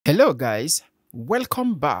Hello guys,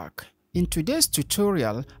 welcome back. In today's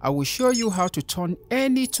tutorial, I will show you how to turn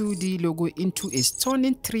any 2D logo into a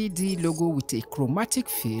stunning 3D logo with a chromatic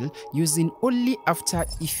feel using only After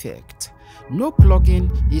Effects. No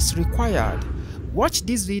plugin is required. Watch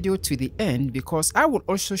this video to the end because I will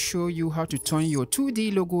also show you how to turn your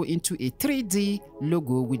 2D logo into a 3D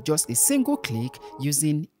logo with just a single click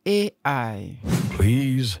using AI.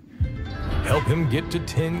 Please help him get to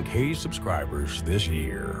 10K subscribers this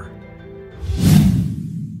year.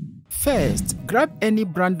 First, grab any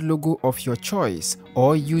brand logo of your choice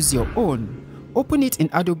or use your own. Open it in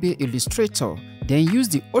Adobe Illustrator, then use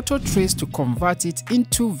the auto trace to convert it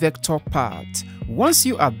into vector path. Once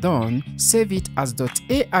you are done, save it as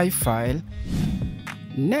 .ai file.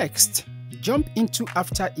 Next, jump into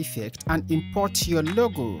After Effects and import your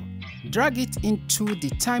logo. Drag it into the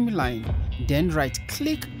timeline, then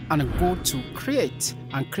right-click and go to Create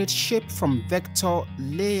and create shape from vector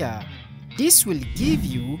layer. This will give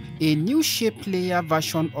you a new shape layer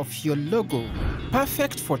version of your logo,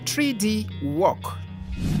 perfect for 3D work.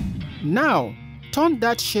 Now, turn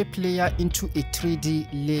that shape layer into a 3D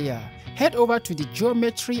layer. Head over to the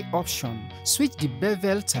geometry option, switch the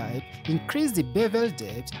bevel type, increase the bevel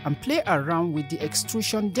depth and play around with the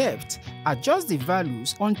extrusion depth. Adjust the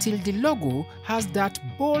values until the logo has that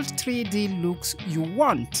bold 3D looks you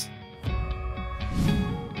want.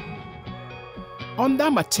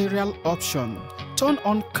 Under material option, turn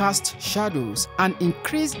on cast shadows and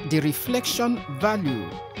increase the reflection value.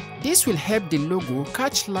 This will help the logo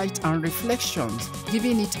catch light and reflections,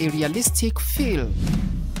 giving it a realistic feel.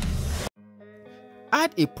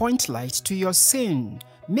 Add a point light to your scene.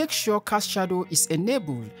 Make sure cast shadow is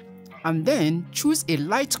enabled and then choose a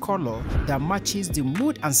light color that matches the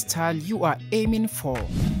mood and style you are aiming for.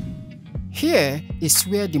 Here is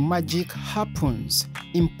where the magic happens.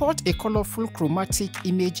 Import a colorful chromatic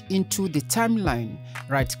image into the timeline.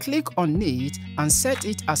 Right-click on it and set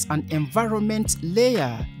it as an environment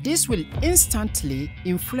layer. This will instantly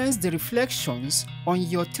influence the reflections on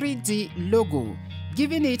your 3D logo,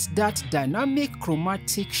 giving it that dynamic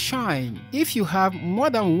chromatic shine. If you have more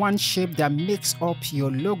than one shape that makes up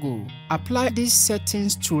your logo, apply these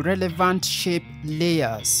settings to relevant shape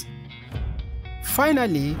layers.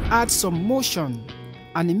 Finally, add some motion.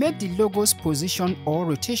 Animate the logo's position or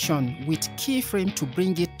rotation with keyframe to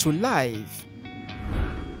bring it to life.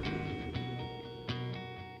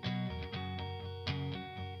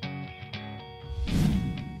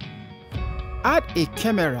 Add a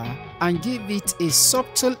camera and give it a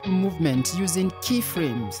subtle movement using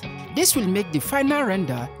keyframes. This will make the final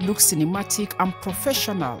render look cinematic and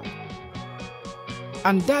professional.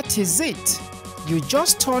 And that is it. You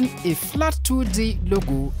just turn a flat 2D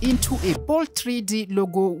logo into a bold 3D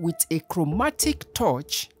logo with a chromatic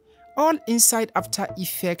touch, all inside After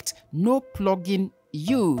Effects, no plugin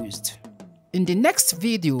used. In the next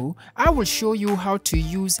video, I will show you how to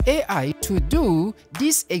use AI to do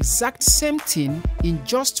this exact same thing in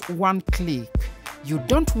just one click. You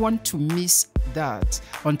don't want to miss that.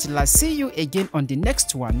 Until I see you again on the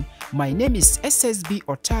next one, my name is SSB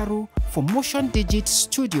Otaru for Motion Digit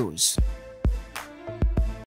Studios.